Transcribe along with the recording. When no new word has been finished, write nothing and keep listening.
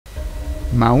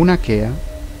Mauna Kea,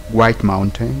 White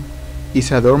Mountain,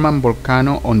 is a dormant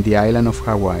volcano on the island of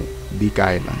Hawaii, Big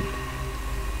Island.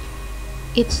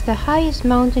 It's the highest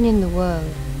mountain in the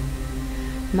world.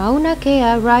 Mauna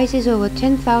Kea rises over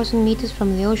 10,000 meters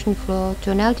from the ocean floor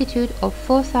to an altitude of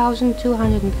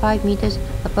 4,205 meters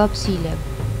above sea level.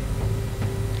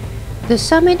 The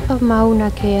summit of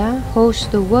Mauna Kea hosts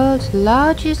the world's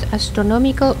largest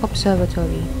astronomical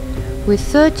observatory, with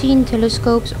 13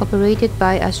 telescopes operated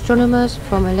by astronomers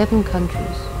from 11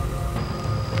 countries.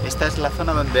 Esta es la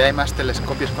zona donde hay más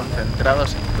telescopios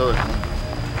concentrados en todo el mundo,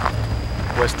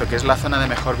 puesto que es la zona de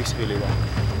mejor visibilidad.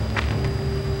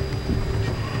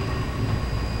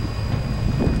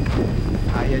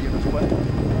 Ahí hay unos 4,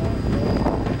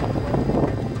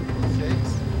 6.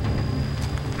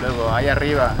 Luego ahí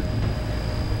arriba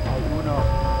hay 1, 2,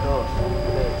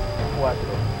 3, 4, 5,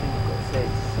 6,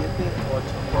 7, 8.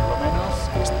 Por lo menos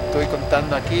estoy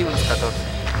contando aquí unos 14.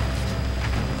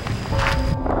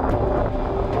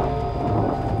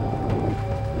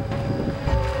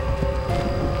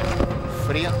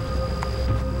 Frío.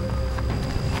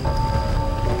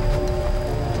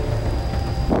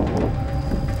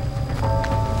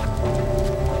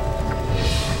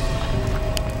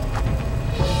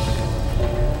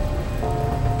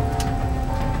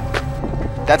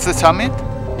 That's the summit?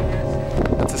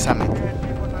 That's the summit.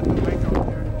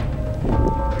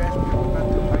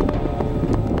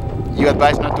 You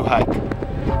advise not to hike?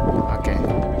 Okay.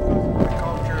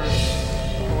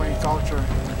 Hawaiian culture.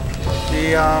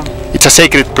 It's a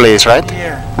sacred place, right?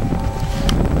 Yeah.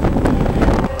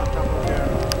 On top of there.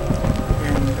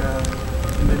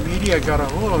 And the media got a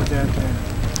hold of that and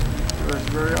it was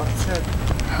very upset.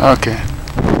 Okay.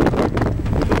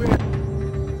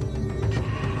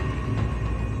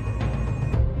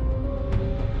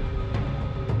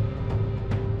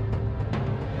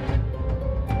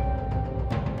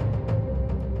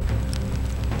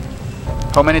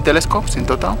 How many telescopes in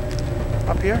total?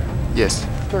 Up here? Yes.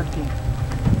 13.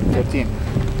 13.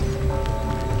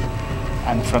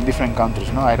 And from different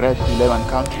countries, no? I read 11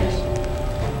 countries.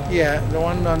 Yeah, the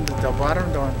one on the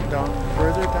bottom, the one down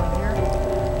further down here,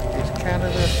 is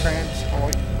Canada, France,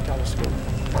 Hawaii telescope.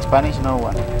 Spanish, no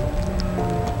one.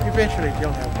 Eventually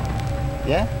they'll have one.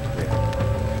 Yeah?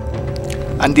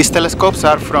 Yeah. And these telescopes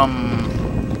are from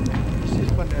This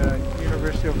is from the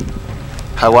University of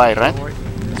Hawaii, right? Hawaii.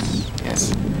 Yes.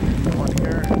 The one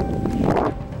here,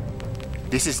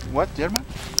 This is what, German?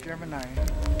 Gemini.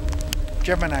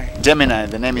 Gemini. Gemini,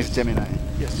 the name is Gemini.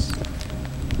 Yes.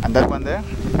 And that one there?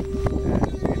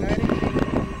 United Kingdom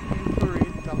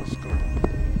Infrared Telescope.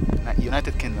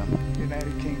 United Kingdom.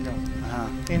 United Kingdom Uh-huh.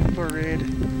 Infrared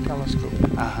Telescope.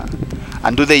 Uh-huh.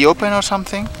 And do they open or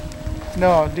something?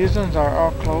 No, these ones are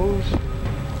all closed.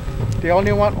 The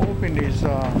only one open is the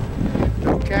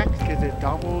CAC, is a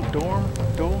double dome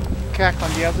CAC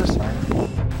on the other side.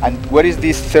 And where is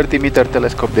this 30-meter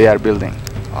telescope they are building?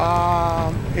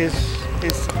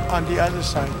 It's on the other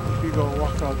side. If you go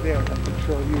walk out there, I can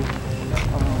show you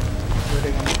where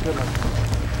they're gonna put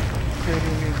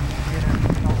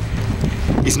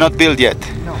it. It's not built yet.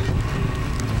 No.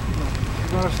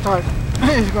 It's gonna start.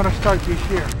 It's gonna start this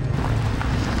year.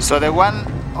 So the one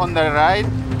on the right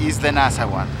is the NASA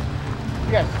one.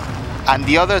 Yes. And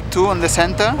the other two on the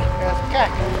center? Yes, CAC.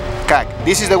 CAC.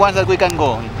 This is the ones that we can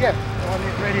go in. Yes, the one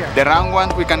is right here. The round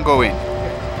ones we can go in.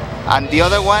 Yes. And the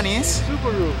other one is?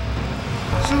 Subaru.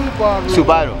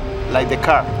 Subaru, like the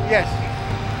car. Yes.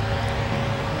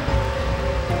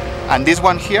 And this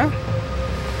one here?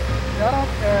 That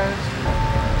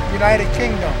is United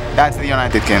Kingdom. That's the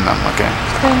United Kingdom, okay.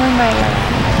 Estoy muy mayor.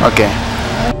 Okay.